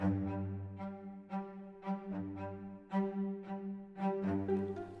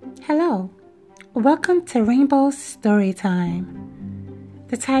Hello, welcome to Rainbow Story Time.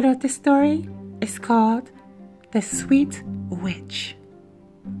 The title of the story is called The Sweet Witch.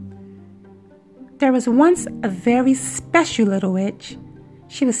 There was once a very special little witch.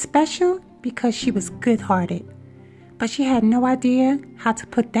 She was special because she was good-hearted, but she had no idea how to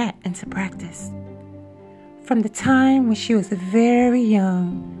put that into practice. From the time when she was very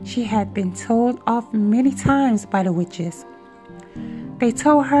young, she had been told off many times by the witches. They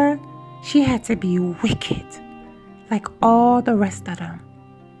told her she had to be wicked, like all the rest of them.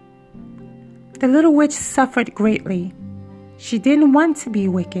 The little witch suffered greatly. She didn't want to be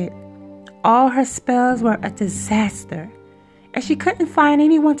wicked. All her spells were a disaster, and she couldn't find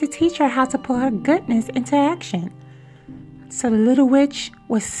anyone to teach her how to put her goodness into action. So the little witch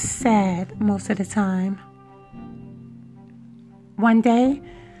was sad most of the time. One day,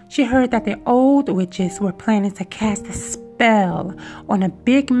 she heard that the old witches were planning to cast a spell on a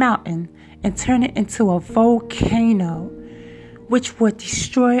big mountain and turn it into a volcano, which would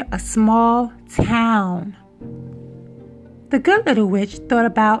destroy a small town. The good little witch thought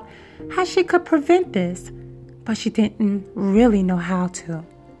about how she could prevent this, but she didn't really know how to.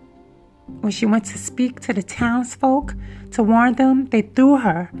 When she went to speak to the townsfolk to warn them, they threw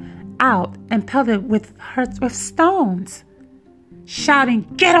her out and pelted with stones, shouting,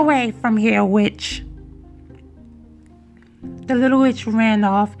 "Get away from here, witch!" The little witch ran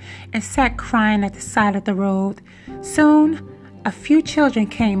off and sat crying at the side of the road. Soon, a few children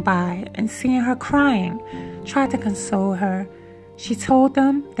came by and, seeing her crying, tried to console her. She told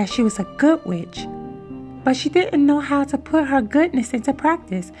them that she was a good witch, but she didn't know how to put her goodness into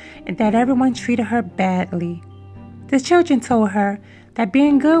practice and that everyone treated her badly. The children told her that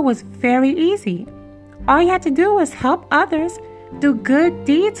being good was very easy. All you had to do was help others, do good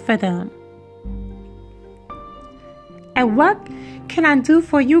deeds for them. "And what can I do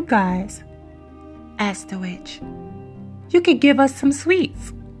for you guys?" asked the witch. "You could give us some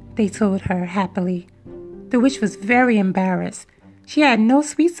sweets," they told her happily. The witch was very embarrassed. She had no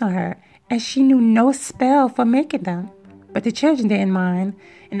sweets on her, and she knew no spell for making them. But the children didn't mind,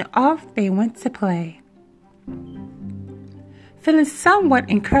 and off they went to play. Feeling somewhat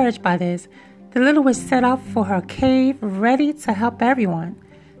encouraged by this, the little witch set off for her cave, ready to help everyone.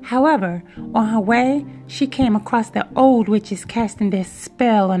 However, on her way, she came across the old witches casting their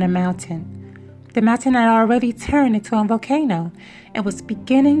spell on a mountain. The mountain had already turned into a volcano and was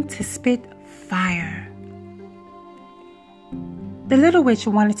beginning to spit fire. The little witch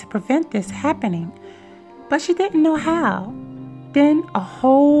wanted to prevent this happening, but she didn't know how. Then a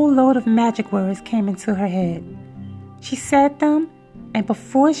whole load of magic words came into her head. She said them, and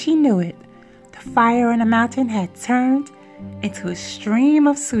before she knew it, the fire on the mountain had turned into a stream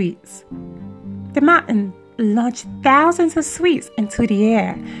of sweets. The mountain launched thousands of sweets into the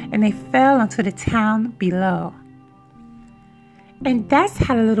air, and they fell onto the town below. And that's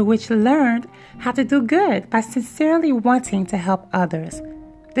how the little witch learned how to do good, by sincerely wanting to help others.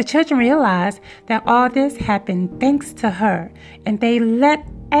 The children realized that all this happened thanks to her, and they let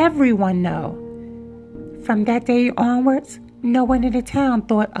everyone know. From that day onwards, no one in the town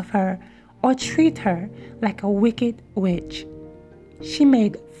thought of her or treat her like a wicked witch. She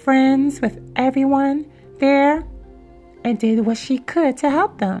made friends with everyone there and did what she could to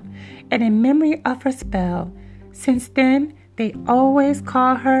help them. And in memory of her spell, since then, they always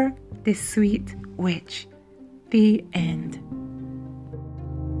call her the Sweet Witch. The end.